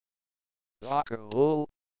vocal.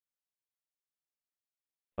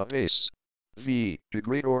 Abase. V.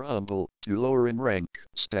 Degrade or humble, to lower in rank,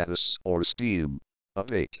 status, or esteem.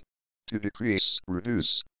 Abate. To decrease,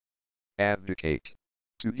 reduce. Abdicate.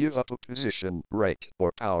 To give up a position, right,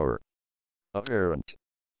 or power. Aberrant.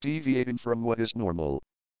 Deviating from what is normal.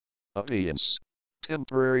 Abeyance.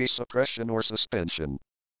 Temporary suppression or suspension.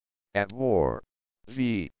 Abhor.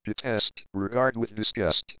 V. Detest, regard with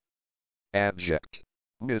disgust. Abject.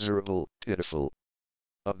 Miserable, pitiful.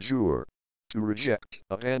 Abjure. To reject,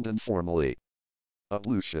 abandon formally.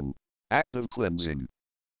 Ablution. Act of cleansing.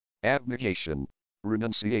 Abnegation.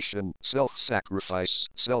 Renunciation, self-sacrifice,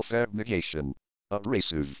 self-abnegation.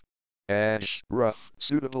 Abrasive. Ash, rough,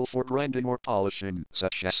 suitable for grinding or polishing,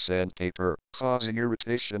 such as sandpaper, causing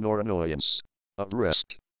irritation or annoyance.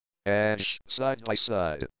 Abreast. Ash, side by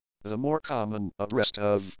side. The more common, abreast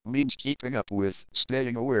of, means keeping up with,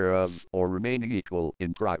 staying aware of, or remaining equal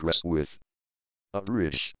in progress with.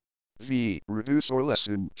 Abridge. V. Reduce or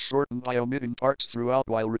lessen, shorten by omitting parts throughout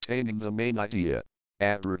while retaining the main idea.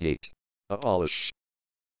 Abrogate. Abolish.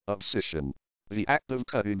 Abscission. The act of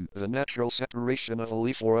cutting, the natural separation of a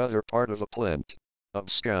leaf or other part of a plant.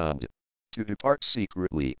 Abscond. To depart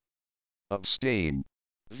secretly. Abstain.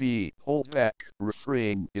 V. Hold back,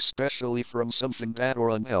 refrain, especially from something bad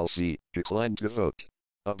or unhealthy, decline to vote.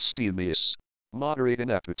 Abstemious. Moderate in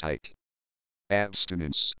appetite.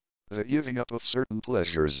 Abstinence. The giving up of certain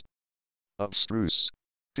pleasures. Abstruse.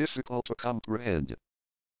 Difficult to comprehend.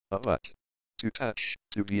 Abut. To touch,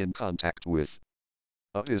 to be in contact with.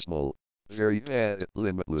 Abysmal. Very bad,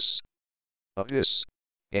 limitless. Abyss.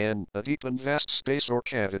 A deep and vast space or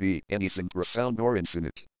cavity, anything profound or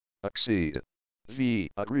infinite. Accede. V.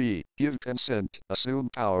 Agree, give consent, assume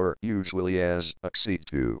power, usually as, accede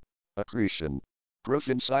to. Accretion. Growth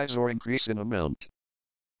in size or increase in amount.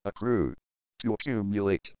 Accrue. To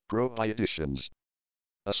accumulate, grow by additions.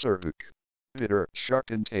 Acerbic. Bitter,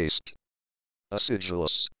 sharp in taste.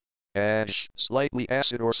 Acidulous. Ash, slightly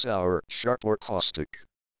acid or sour, sharp or caustic.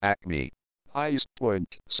 Acme. Highest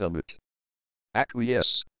point, summit.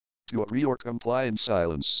 Acquiesce. To agree or comply in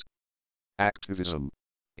silence. Activism.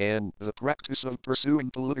 The practice of pursuing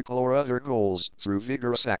political or other goals through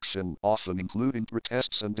vigorous action, often including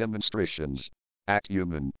protests and demonstrations.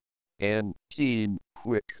 Acumen. Keen,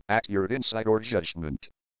 quick, accurate insight or judgment.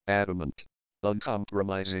 Adamant.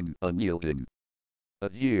 Uncompromising, unyielding.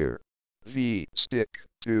 Adhere. V. Stick,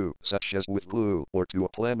 to, such as with glue, or to a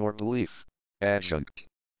plan or belief. Adjunct.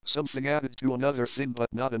 Something added to another thing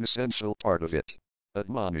but not an essential part of it.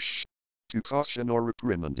 Admonish. To caution or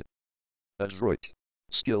reprimand. Adroit.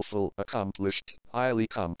 Skillful, accomplished, highly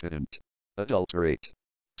competent. Adulterate.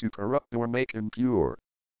 To corrupt or make impure.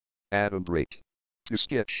 Adumbrate. To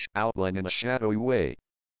sketch, outline in a shadowy way.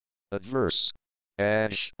 Adverse.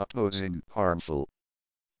 Ash, opposing, harmful.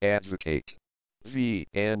 Advocate. V.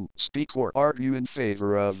 Speak or argue in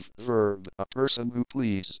favor of, verb, a person who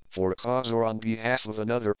pleads, for a cause or on behalf of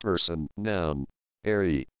another person, noun.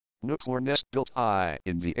 Airy. Nook or nest built high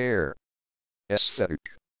in the air.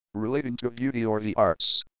 Aesthetic. Relating to beauty or the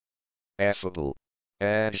arts. Affable.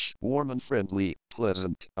 Ash, warm and friendly,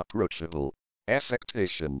 pleasant, approachable.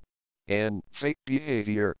 Affectation. Fake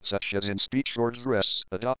behavior, such as in speech or dress,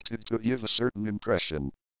 adopted to give a certain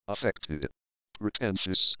impression. Affected.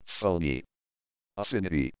 Pretentious, phony.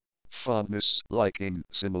 Affinity. Fondness, liking,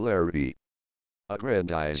 similarity.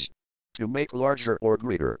 Aggrandize. To make larger or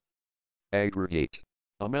greater. Aggregate.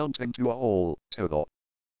 Amounting to a whole, total.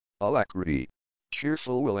 Alacrity.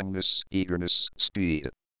 Cheerful willingness, eagerness, speed.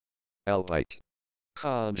 Alvite.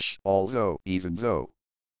 Conj, although, even though.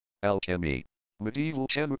 Alchemy. Medieval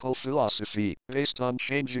chemical philosophy, based on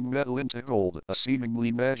changing metal into gold, a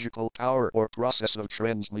seemingly magical power or process of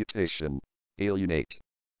transmutation. Alienate.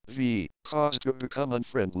 V. Cause to become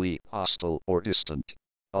unfriendly, hostile, or distant.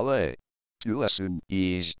 Allay. To lessen,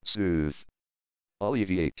 ease, soothe.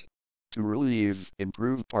 Alleviate. To relieve,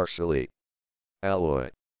 improve partially. Alloy.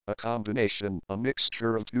 A combination, a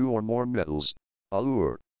mixture of two or more metals.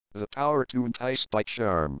 Allure. The power to entice by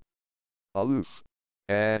charm. Aloof.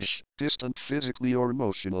 Ash, distant physically or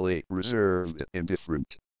emotionally, reserved,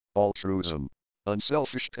 indifferent. Altruism.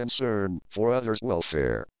 Unselfish concern for others'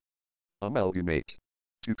 welfare. Amalgamate.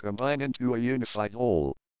 To combine into a unified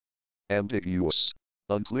whole. Ambiguous.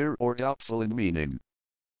 Unclear or doubtful in meaning.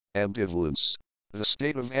 Ambivalence. The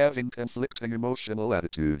state of having conflicting emotional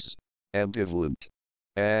attitudes. Ambivalent.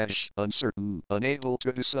 Ash, uncertain, unable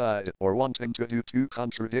to decide, or wanting to do two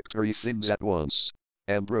contradictory things at once.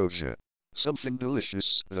 Ambrosia. Something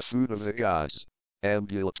delicious, the food of the gods.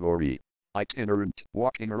 Ambulatory. Itinerant,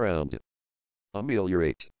 walking around.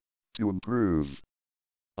 Ameliorate. To improve.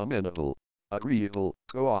 Amenable. agreeable,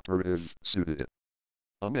 cooperative, suited.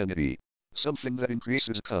 Amenity, something that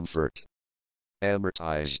increases comfort.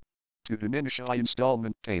 Amortize, to diminish high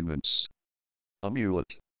installment payments.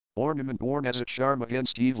 Amulet, ornament worn as a charm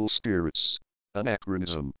against evil spirits.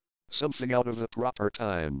 Anachronism, something out of the proper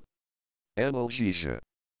time. Analgesia,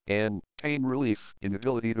 and pain relief,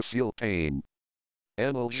 inability to feel pain.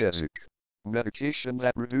 Analgesic, medication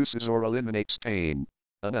that reduces or eliminates pain.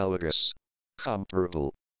 Analogous,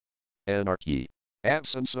 comparable. Anarchy,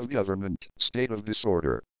 absence of government, state of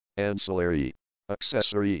disorder. Ancillary,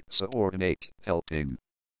 accessory, subordinate, helping.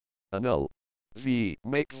 Annul,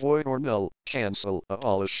 make void or null, cancel,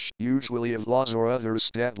 abolish, usually of laws or other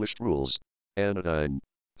established rules. Anodyne,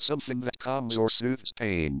 something that calms or soothes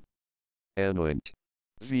pain. Anoint,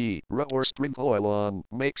 rub or sprinkle oil on,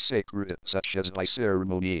 make sacred, such as by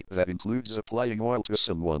ceremony that includes applying oil to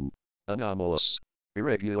someone. Anomalous,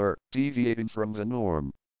 irregular, deviating from the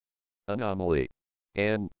norm. Anomaly,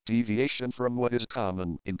 an deviation from what is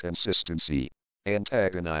common, inconsistency.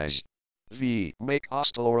 Antagonize, make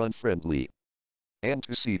hostile or unfriendly.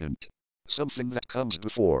 Antecedent, something that comes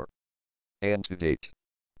before. Antedate,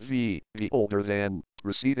 the older than,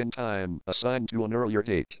 precede in time, assigned to an earlier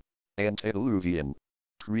date. Antediluvian,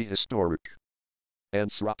 prehistoric.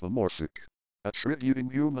 Anthropomorphic, attributing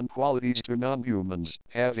human qualities to non-humans,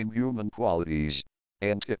 having human qualities.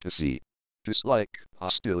 Antipathy, dislike,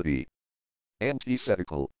 hostility.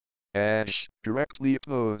 Antithetical, as, directly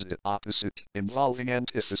opposed, opposite, involving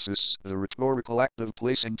antithesis, the rhetorical act of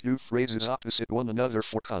placing two phrases opposite one another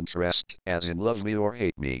for contrast, as in love me or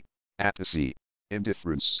hate me. Apathy,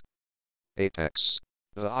 indifference. Apex,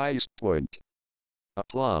 the highest point.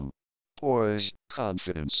 Aplomb, poise,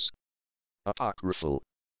 confidence. Apocryphal,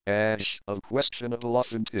 as, of questionable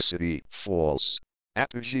authenticity, false.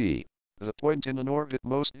 Apogee, the point in an orbit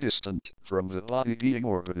most distant from the body being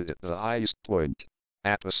orbited, the highest point.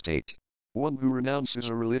 Apostate, one who renounces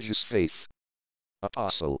a religious faith.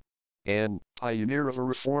 Apostle, an pioneer of a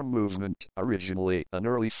reform movement, originally an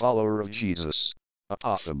early follower of Jesus.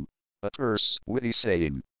 Apothegm, a terse, witty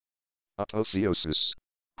saying. Apotheosis,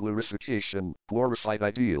 glorification, glorified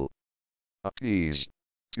ideal. Appease,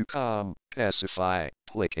 to calm, pacify,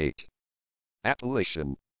 placate.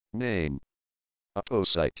 Appellation, name.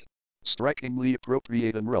 Apposite, strikingly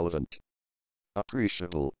appropriate and relevant.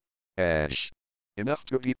 Appreciable, as, enough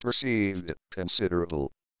to be perceived,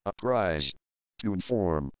 considerable. Apprise, to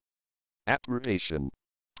inform. Approbation,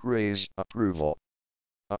 praise, approval.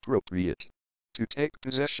 Appropriate, to take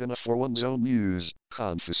possession of for one's own use,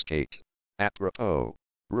 confiscate. Apropos,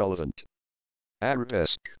 relevant.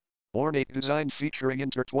 Arabesque, ornate design featuring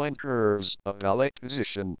intertwined curves, a valet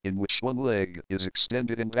position in which one leg is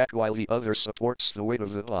extended in back while the other supports the weight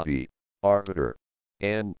of the body. Arbiter,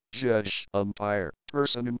 an judge, umpire,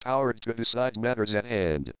 person empowered to decide matters at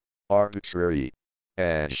hand. Arbitrary,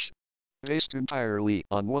 as, based entirely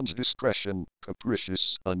on one's discretion,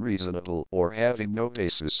 capricious, unreasonable, or having no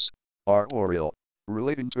basis. Arboreal,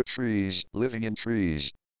 relating to trees, living in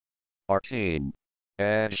trees. Arcane,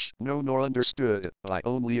 as, known or understood by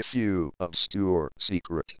only a few, obscure,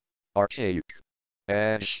 secret. Archaic,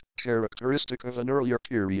 as, characteristic of an earlier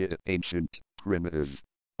period, ancient, primitive.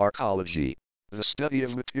 Archaeology, the study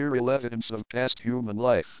of material evidence of past human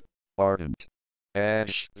life. Ardent,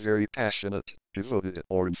 as, very passionate, devoted,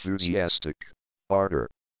 or enthusiastic. Ardor,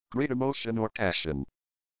 great emotion or passion.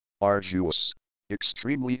 Arduous,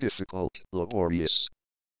 extremely difficult, laborious.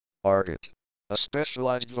 Argot, a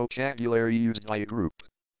specialized vocabulary used by a group.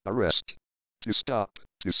 Arrest, to stop,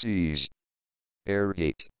 to seize.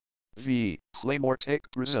 Arrogate, claim or take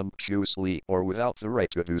presumptuously or without the right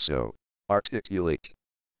to do so. Articulate,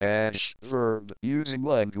 as, verb, using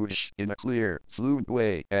language in a clear, fluent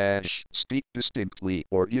way, as, speak distinctly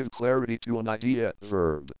or give clarity to an idea,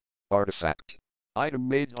 verb. Artifact, item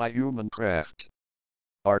made by human craft.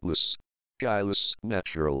 Artless, guileless,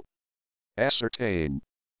 natural. Ascertain,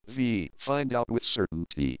 find out with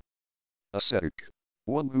certainty. Ascetic,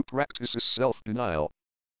 one who practices self-denial.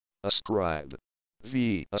 Ascribe,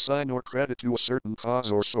 assign or credit to a certain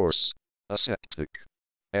cause or source. Aseptic,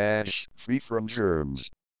 as, free from germs.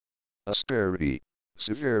 Asperity,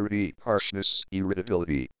 severity, harshness,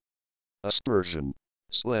 irritability. Aspersion,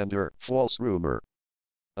 slander, false rumor.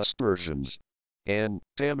 Aspersions, and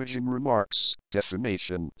damaging remarks,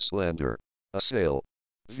 defamation, slander. Assail,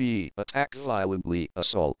 attack violently,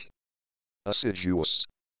 assault. Assiduous,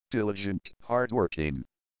 diligent, hard-working.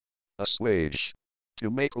 Assuage, to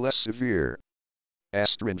make less severe.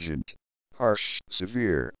 Astringent, harsh,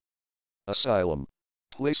 severe. Asylum,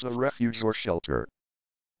 place of refuge or shelter.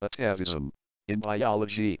 Atavism, In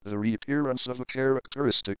biology, the reappearance of a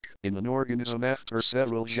characteristic in an organism after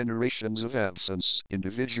several generations of absence,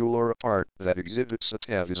 individual or apart, that exhibits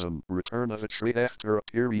atavism, return of a trait after a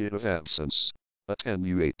period of absence.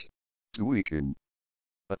 Attenuate. To weaken.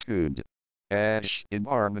 Attuned. As, in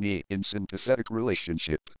harmony, in sympathetic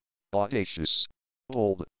relationship. Audacious.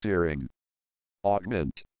 Bold, daring.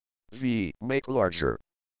 Augment. Make larger.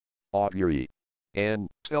 Augury. And,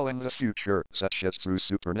 telling the future, such as through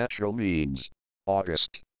supernatural means.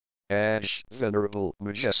 August. As, venerable,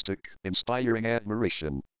 majestic, inspiring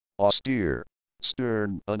admiration. Austere.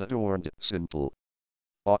 Stern, unadorned, simple.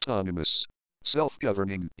 Autonomous.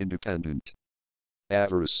 Self-governing, independent.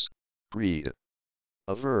 Avarice. Greed.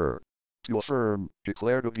 Aver. To affirm,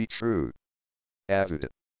 declare to be true. Avid.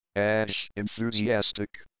 As, enthusiastic,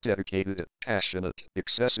 dedicated, passionate,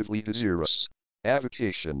 excessively desirous.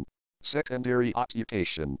 Avocation. Secondary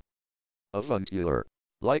occupation. Avuncular.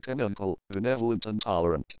 Like an uncle, benevolent and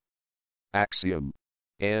tolerant. Axiom.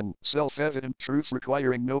 An self-evident truth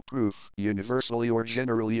requiring no proof, universally or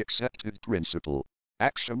generally accepted principle.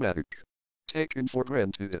 Axiomatic. Taken for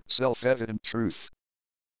granted, self-evident truth.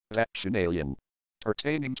 Vaccinalian.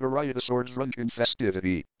 Pertaining to riotous or drunken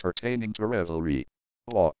festivity, pertaining to revelry.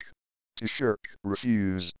 Balk. To shirk,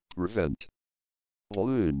 refuse, prevent.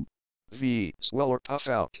 Balloon. Swell or puff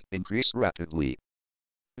out, increase rapidly.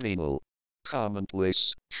 Venal.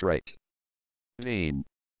 Commonplace, trite. Vain.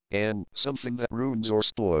 And, something that ruins or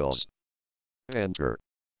spoils. Banter.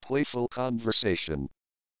 Playful conversation.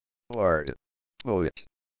 Bard. Poet.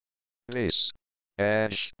 Base.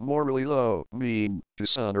 As, morally low, mean,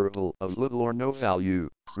 dishonorable, of little or no value,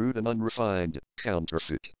 crude and unrefined,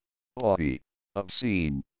 counterfeit. Bawdy.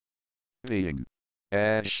 Obscene. Being.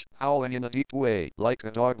 As, howling in a deep way, like a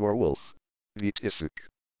dog or wolf. Beatific.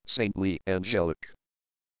 Saintly, angelic.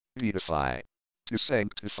 Beatify. To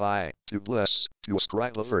sanctify, to bless, to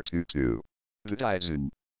ascribe a virtue to. Bedizen.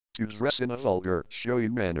 To dress in a vulgar, showy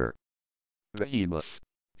manner. Behemoth.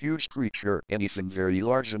 Huge creature, anything very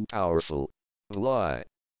large and powerful. Lie.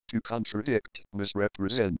 To contradict,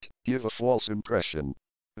 misrepresent, give a false impression.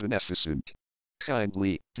 Beneficent.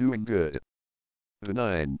 Kindly, doing good.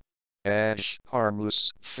 Benign. As,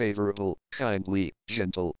 harmless, favorable, kindly,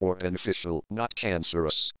 gentle, or beneficial, not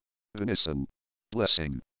cancerous. Benison.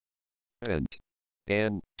 Blessing. Bent.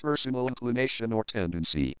 An, personal inclination or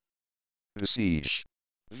tendency. Besiege.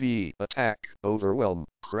 Attack, overwhelm,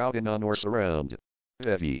 crowd in on or surround.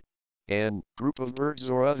 Bevy. An, group of birds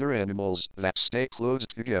or other animals that stay close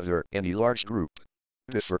together, any large group.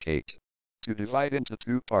 Bifurcate. To divide into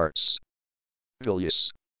two parts.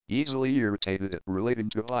 Bilious. Easily irritated,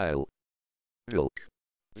 relating to bile. Bilk.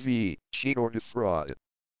 Cheat or defraud.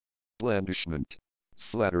 Blandishment.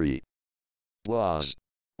 Flattery. Blase.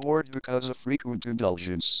 Bored because of frequent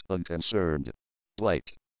indulgence, unconcerned.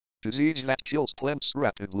 Blight. Disease that kills plants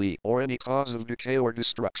rapidly, or any cause of decay or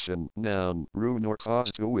destruction, noun, ruin or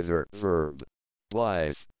cause to wither, verb.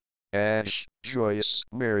 Blithe. As, joyous,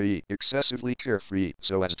 merry, excessively carefree,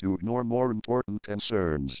 so as to ignore more important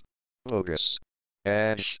concerns. Bogus.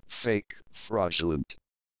 As, fake, fraudulent.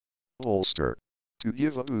 Bolster. To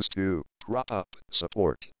give a boost to, prop up,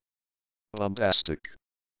 support. Bombastic.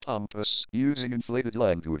 Pompous, using inflated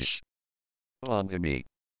language. Bonhomie.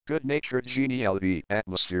 Good-natured geniality,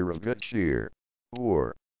 atmosphere of good cheer.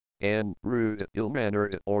 Boor. An, rude,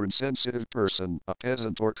 ill-mannered, or insensitive person, a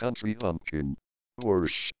peasant or country bumpkin.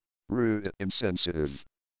 Boorish. Rude, insensitive.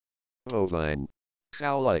 Bovine.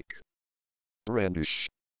 Cow-like. Brandish.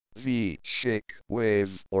 Shake,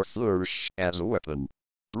 wave, or flourish, as a weapon.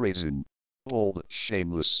 Brazen. Bold,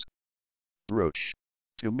 shameless. Broach.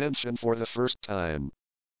 To mention for the first time.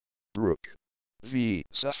 Brook.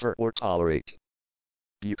 Suffer or tolerate.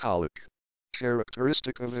 Bucolic.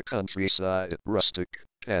 Characteristic of the countryside, rustic,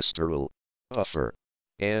 pastoral. Buffer.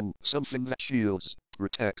 And, something that shields,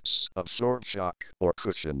 protects, absorbs shock, or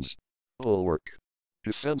cushions. Bulwark.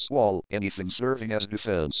 Defense wall, anything serving as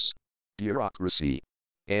defense. Bureaucracy.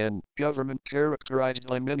 An, government characterized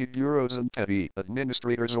by many bureaus and petty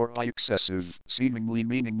administrators or by excessive, seemingly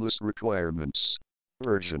meaningless requirements.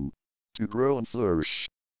 Burgeon. To grow and flourish.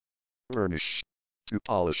 Burnish. To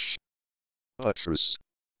polish. Buttress.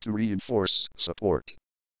 To reinforce, support.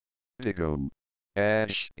 Bigone.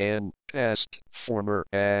 As, an, past, former,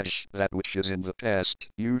 as, that which is in the past,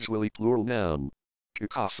 usually plural noun.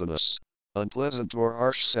 Cacophonous. Unpleasant or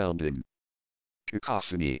harsh sounding.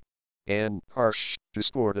 Cacophony. An, harsh,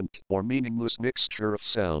 discordant, or meaningless mixture of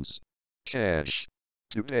sounds. Cash.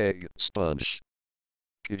 To beg, sponge.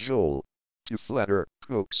 Cajole. To flatter,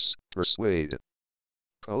 coax, persuade.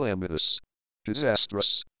 Calamitous.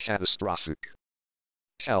 Disastrous, catastrophic.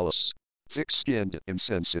 Callous. thick-skinned,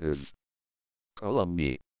 insensitive.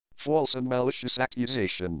 Calumny, false and malicious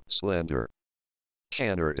accusation, slander.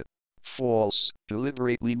 Canard, false,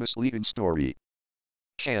 deliberately misleading story.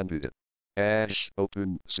 Candid,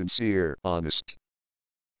 open, sincere, honest.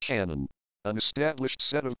 Canon, an established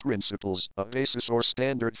set of principles, a basis or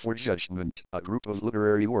standard for judgment, a group of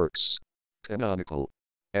literary works. Canonical,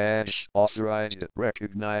 authorized,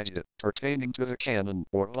 recognized, pertaining to the canon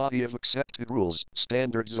or body of accepted rules,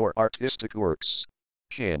 standards or artistic works.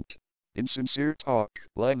 Cant, insincere talk,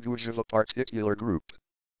 language of a particular group.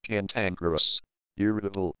 Cantankerous,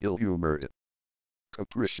 irritable, ill-humored.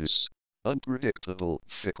 Capricious, unpredictable,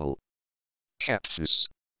 fickle. Captious,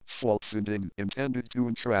 fault-finding, intended to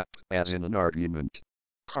entrap, as in an argument.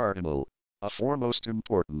 Cardinal, of foremost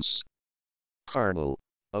importance. Carnal,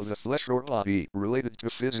 of the flesh or body, related to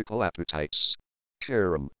physical appetites.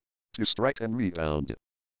 Carom, to strike and rebound.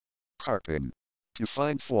 Carping, to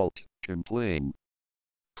find fault, complain.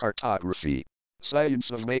 Cartography,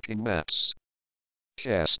 science of making maps.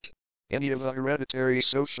 Caste, any of the hereditary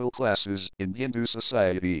social classes in Hindu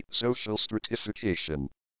society, social stratification.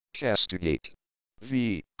 Castigate,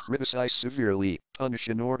 criticize severely, punish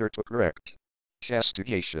in order to correct.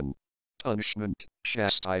 Castigation, punishment,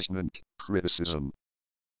 chastisement, criticism.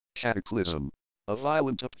 Cataclysm, a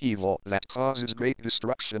violent upheaval that causes great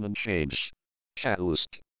destruction and change.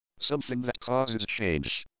 Catalyst, something that causes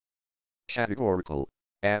change. Categorical,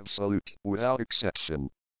 absolute, without exception.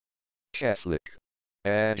 Catholic,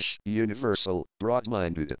 universal,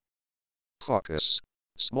 broad-minded. Caucus,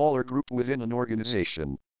 smaller group within an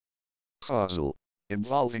organization. Causal,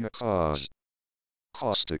 involving a cause.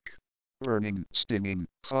 Caustic, burning, stinging,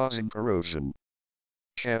 causing corrosion.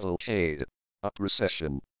 Cavalcade, a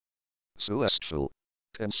procession. Celestial,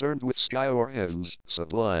 concerned with sky or heavens,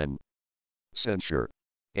 sublime. Censure,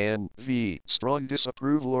 strong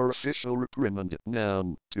disapproval or official reprimand,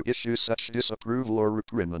 noun, to issue such disapproval or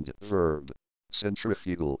reprimand, verb.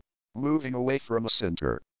 Centrifugal, moving away from a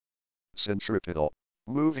center. Centripetal,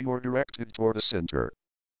 moving or directed toward a center.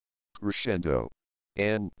 Crescendo,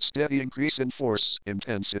 an steady increase in force,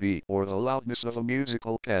 intensity, or the loudness of a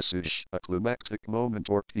musical passage, a climactic moment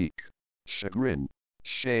or peak. Chagrin,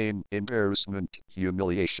 shame, embarrassment,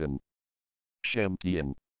 humiliation.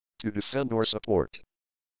 Champion, to defend or support.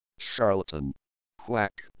 Charlatan,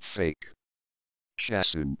 quack, fake.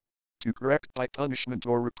 Chasson, to correct by punishment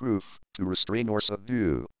or reproof, to restrain or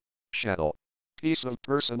subdue. Chattel, piece of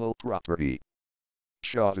personal property.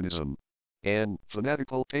 Chauvinism, an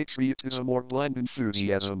fanatical patriotism or blind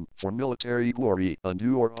enthusiasm for military glory,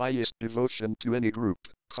 undue or biased devotion to any group,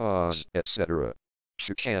 cause, etc.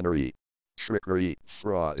 Chicanery, trickery,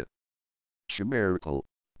 fraud. Chimerical,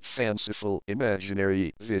 fanciful,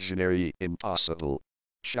 imaginary, visionary, impossible.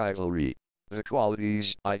 Chivalry, the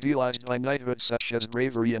qualities idealized by knighthood such as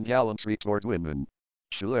bravery and gallantry toward women.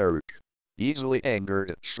 Choleric, easily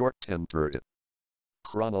angered, short-tempered.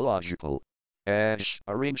 Chronological,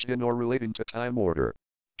 arranged in or relating to time order.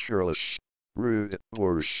 Churlish, rude,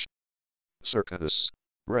 boorish. Circuitous,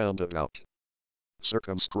 roundabout.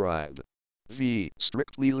 Circumscribe,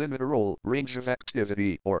 strictly limit a role, range of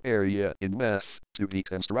activity, or area in math, to be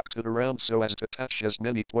constructed around so as to touch as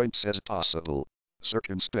many points as possible.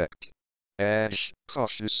 Circumspect,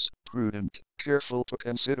 cautious, prudent, careful to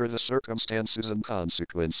consider the circumstances and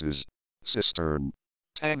consequences. Cistern,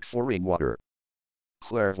 tank for rainwater.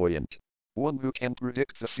 Clairvoyant, one who can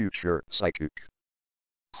predict the future, psychic.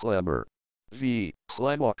 Clamor,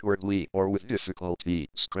 climb awkwardly or with difficulty,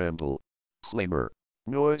 scramble. Clamor,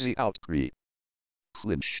 noisy outcry.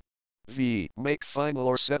 Clinch, make final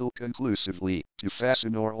or settle conclusively, to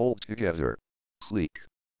fasten or hold together. Clique,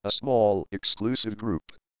 a small, exclusive group.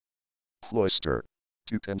 Cloister,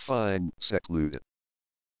 to confine, seclude.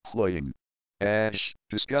 Cloying,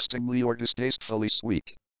 disgustingly or distastefully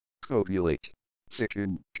sweet. Copulate,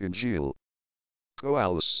 thicken, congeal.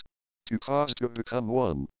 Coalesce, to cause to become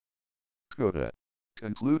one. Coda,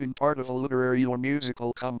 concluding part of a literary or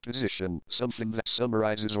musical composition, something that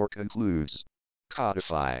summarizes or concludes.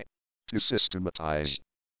 Codify, to systematize.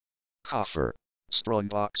 Coffer,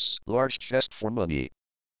 strongbox, large chest for money.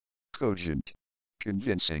 Cogent,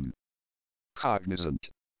 convincing. Cognizant,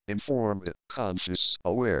 informed, conscious,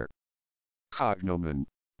 aware. Cognomen,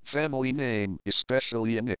 family name,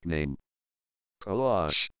 especially a nickname.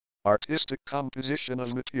 Collage, artistic composition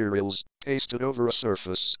of materials, pasted over a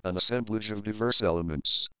surface, an assemblage of diverse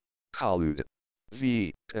elements. Collude,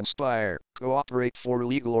 conspire, cooperate for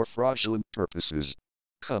illegal or fraudulent purposes.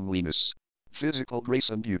 Comeliness, physical grace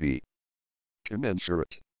and beauty.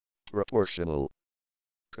 Commensurate, proportional.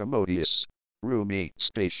 Commodious, roomy,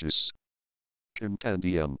 spacious.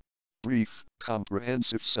 Compendium, brief,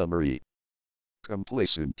 comprehensive summary.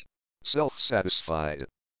 Complacent, self-satisfied.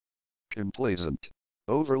 Complacent,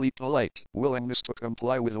 overly polite, willingness to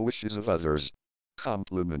comply with the wishes of others.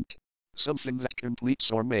 Complement, something that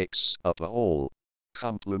completes or makes up a whole.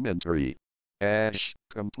 Complementary, as,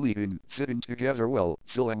 completing, fitting together well,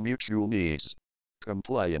 filling mutual needs.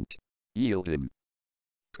 Compliant, yielding.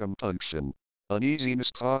 Compunction,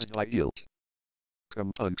 uneasiness caused by guilt.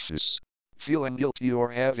 Compunctious, feeling guilty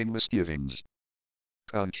or having misgivings.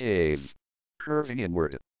 Concave, curving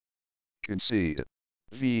inward. Concede,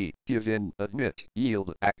 give in, admit,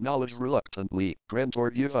 yield, acknowledge reluctantly, grant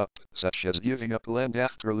or give up, such as giving up land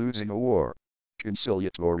after losing a war.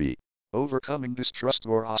 Conciliatory, overcoming distrust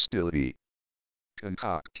or hostility.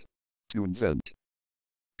 Concoct, to invent.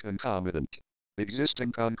 Concomitant,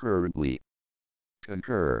 existing concurrently.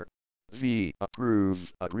 Concur,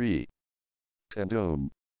 approve, agree.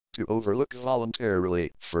 Condone, to overlook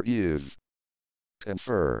voluntarily, forgive.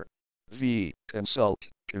 Confer, consult,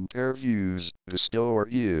 compare views, bestow or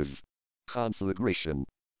give. Conflagration,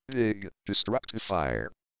 big, destructive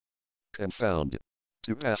fire. Confound,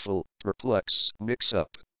 to baffle, perplex, mix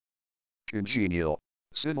up. Congenial,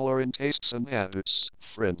 similar in tastes and habits,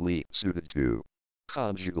 friendly, suited to.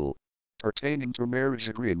 Conjugal, pertaining to marriage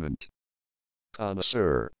agreement.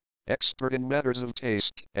 Connoisseur, expert in matters of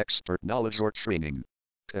taste, expert knowledge or training.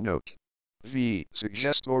 Connote,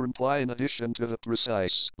 suggest or imply in addition to the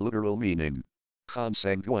precise, literal meaning.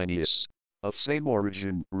 Consanguineous, of same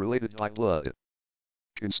origin, related by blood.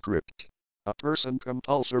 Conscript, a person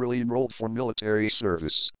compulsorily enrolled for military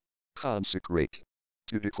service. Consecrate,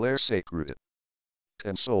 to declare sacred.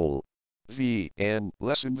 Console, and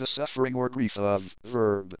lessen the suffering or grief of,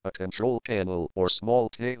 verb, a control panel or small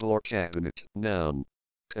table or cabinet, noun.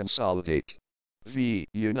 Consolidate,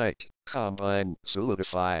 unite, combine,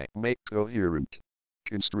 solidify, make coherent.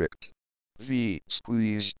 Constrict,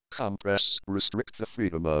 squeeze, compress, restrict the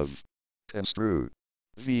freedom of. Construe,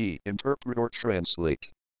 interpret or translate.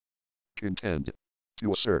 Contend,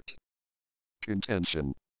 to assert.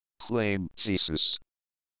 Contention, claim, thesis.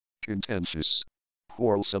 Contentious,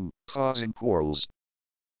 quarrelsome, causing quarrels.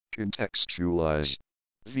 Contextualize,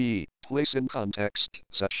 place in context,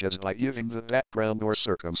 such as by giving the background or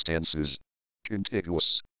circumstances.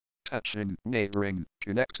 Contiguous, touching, neighboring,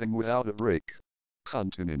 connecting without a break.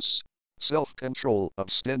 Continence, self-control,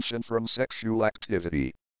 abstention from sexual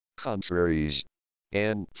activity. Contraries,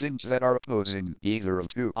 and things that are opposing either of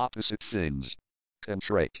two opposite things.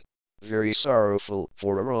 Contrite, very sorrowful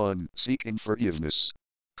for a wrong, seeking forgiveness.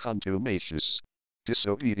 Contumacious,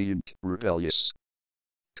 disobedient, rebellious.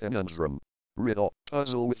 Conundrum, riddle,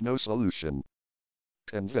 puzzle with no solution.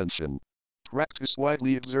 Convention, practice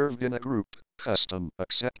widely observed in a group, custom,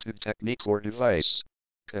 accepted technique or device.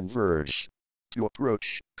 Converge, to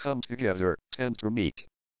approach, come together, tend to meet.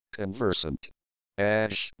 Conversant,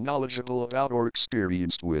 as, knowledgeable about or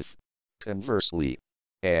experienced with. Conversely,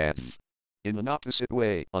 as, in an opposite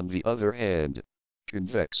way, on the other hand.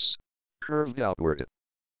 Convex, curved outward.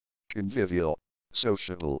 Convivial,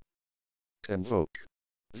 sociable. Convoke,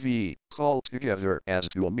 call together as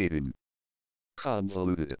to a meeting.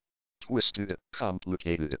 Convoluted, twisted,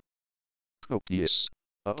 complicated. Copious,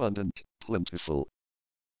 abundant, plentiful.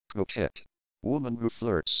 Coquette, woman who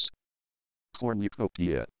flirts.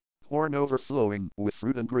 Cornucopia, horn overflowing with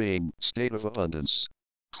fruit and grain, state of abundance.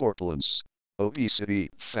 Corpulence, obesity,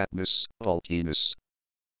 fatness, bulkiness.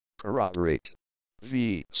 Corroborate,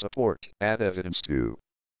 support, add evidence to.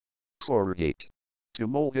 Corrugate, to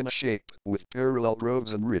mold in a shape, with parallel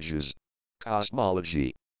grooves and ridges.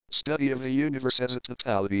 Cosmology, study of the universe as a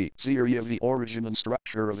totality, theory of the origin and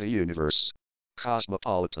structure of the universe.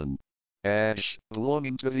 Cosmopolitan, as,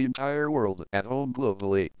 belonging to the entire world, at home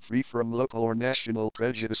globally, free from local or national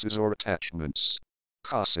prejudices or attachments.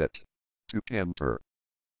 Cosset, to pamper.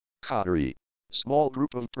 Coterie, small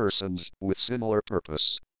group of persons, with similar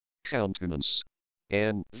purpose. Countenance,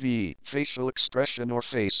 and facial expression or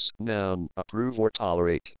face, noun, approve or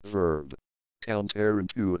tolerate, verb.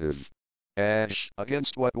 Counterintuitive, as,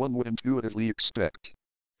 against what one would intuitively expect.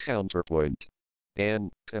 Counterpoint, an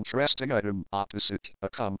contrasting item, opposite, a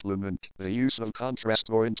complement, the use of contrast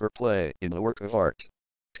or interplay in a work of art.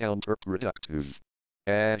 Counterproductive,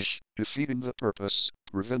 as, defeating the purpose,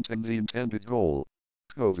 preventing the intended goal.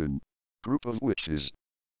 Coven, group of witches.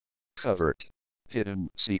 Covert, hidden,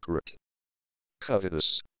 secret.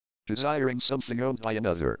 Covetous, desiring something owned by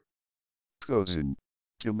another. Cozen,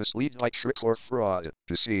 to mislead by trick or fraud,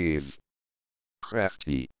 deceive.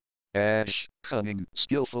 Crafty, as, cunning,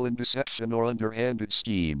 skillful in deception or underhanded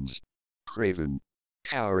schemes. Craven,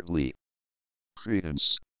 cowardly.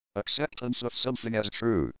 Credence, acceptance of something as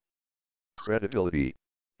true. credibility,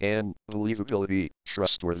 and believability,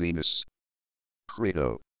 trustworthiness.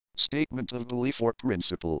 Credo, statement of belief or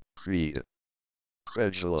principle, creed.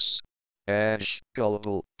 Credulous, as,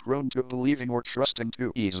 gullible, prone to believing or trusting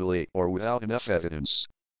too easily or without enough evidence.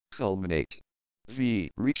 Culminate,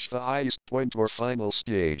 reach the highest point or final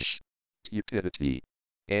stage. Cupidity,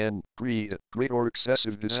 and greed, great or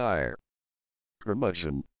excessive desire.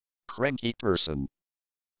 Curmudgeon, cranky person.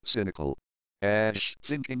 Cynical, as,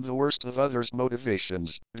 thinking the worst of others'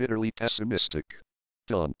 motivations, bitterly pessimistic.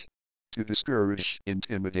 Daunt, to discourage,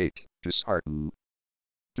 intimidate, dishearten.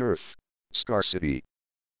 Dearth, scarcity.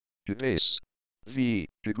 Debase,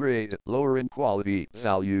 degrade, lower in quality,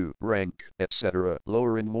 value, rank, etc.,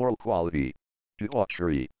 lower in moral quality.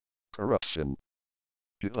 Debauchery, corruption.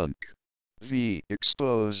 Debunk,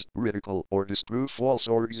 expose, ridicule, or disprove false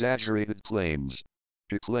or exaggerated claims.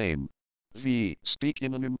 Declaim, speak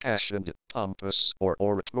in an impassioned, pompous, or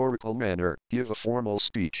oratorical manner, give a formal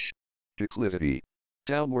speech. Declivity,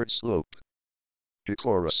 downward slope.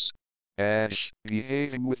 Decorous, as,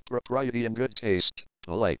 behaving with propriety and good taste,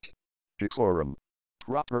 polite. Decorum,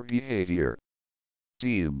 proper behavior.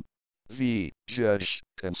 Deem, judge,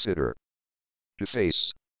 consider.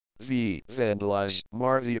 Deface, vandalize,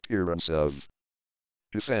 mar the appearance of.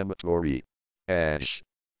 Defamatory, as,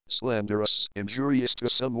 slanderous, injurious to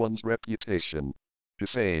someone's reputation.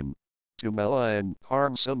 Defame, to malign,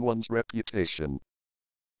 harm someone's reputation.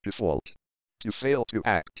 Default, to fail to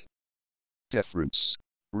act. Deference,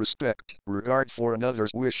 respect, regard for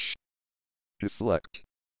another's wish. Deflect,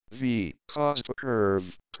 cause to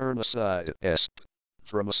curve, turn aside,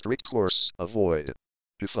 from a straight course, avoid.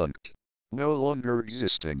 Defunct, no longer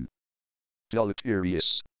existing.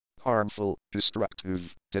 Deleterious, harmful,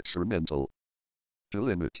 destructive, detrimental.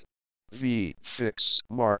 Delimit, fix,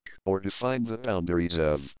 mark, or define the boundaries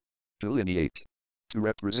of. Delineate, to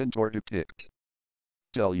represent or depict.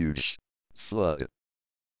 Deluge, flood.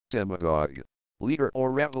 Demagogue, leader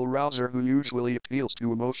or rabble-rouser who usually appeals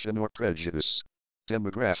to emotion or prejudice.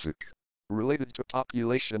 Demographic, related to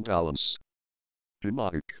population balance.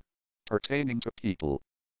 Demotic, pertaining to people.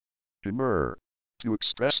 Demur, to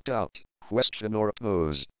express doubt, question or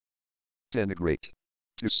oppose. Denigrate,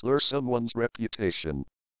 to slur someone's reputation.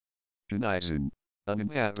 Denizen, an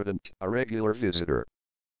inhabitant, a regular visitor.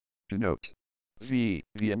 Denote, the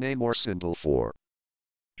name or symbol for.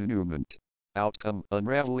 Denouement, outcome,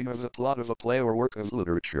 unraveling of the plot of a play or work of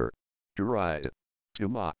literature. Deride, to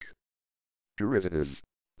mock. Derivative,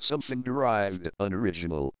 something derived,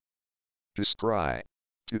 unoriginal. Descry,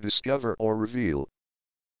 to discover or reveal.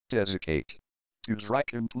 Desiccate, to dry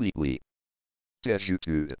completely.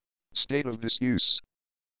 Desuetude, state of disuse.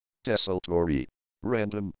 Desultory,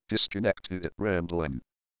 random, disconnected, rambling.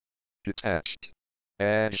 Detached,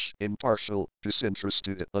 as, impartial,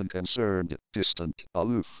 disinterested, unconcerned, distant,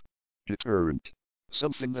 aloof. Deterrent,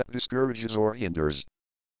 something that discourages or hinders.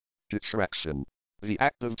 Detraction, the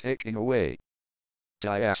act of taking away.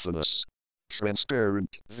 Diaphanous,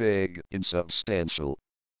 transparent, vague, insubstantial.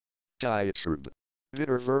 Diatribe,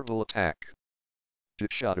 bitter verbal attack.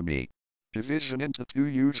 Dichotomy, division into two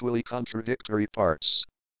usually contradictory parts.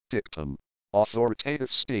 Dictum, authoritative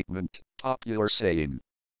statement, popular saying.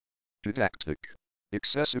 Didactic,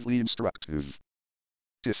 excessively instructive.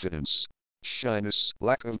 Diffidence, shyness,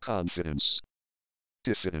 lack of confidence.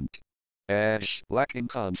 Diffident, as, lacking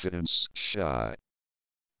confidence, shy.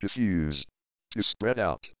 Diffuse, to spread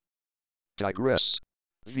out. Digress,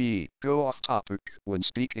 go off topic when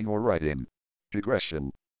speaking or writing.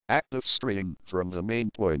 Digression, act of straying from the main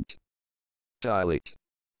point. Dilate,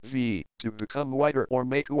 to become wider or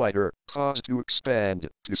make wider, cause to expand,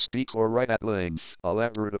 to speak or write at length,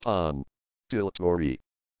 elaborate upon. Dilatory,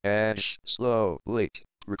 as, slow, late,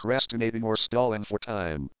 procrastinating or stalling for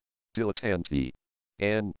time. Dilettante,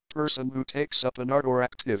 an person who takes up an art or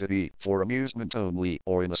activity for amusement only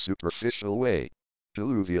or in a superficial way.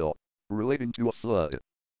 Diluvial, relating to a flood.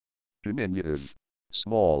 Diminutive,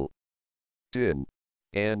 small. Din,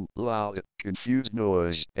 an loud, confused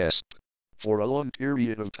noise, for a long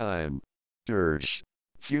period of time. Dirge,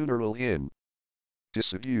 funeral hymn.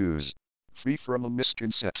 Disabuse, free from a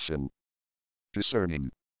misconception. Discerning,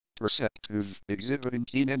 perceptive, exhibiting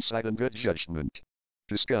keen insight and good judgment.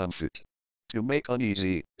 Discomfit, to make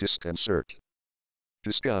uneasy, disconcert.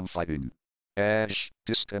 Discomfiting, as,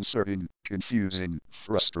 disconcerting, confusing,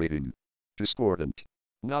 frustrating. Discordant,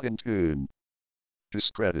 not in tune.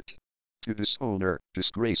 Discredit, to dishonor,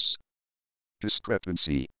 disgrace.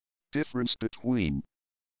 Discrepancy, difference between.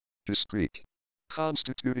 Discrete,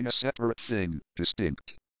 constituting a separate thing,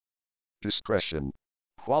 distinct. Discretion,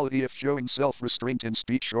 quality of showing self-restraint in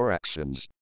speech or actions.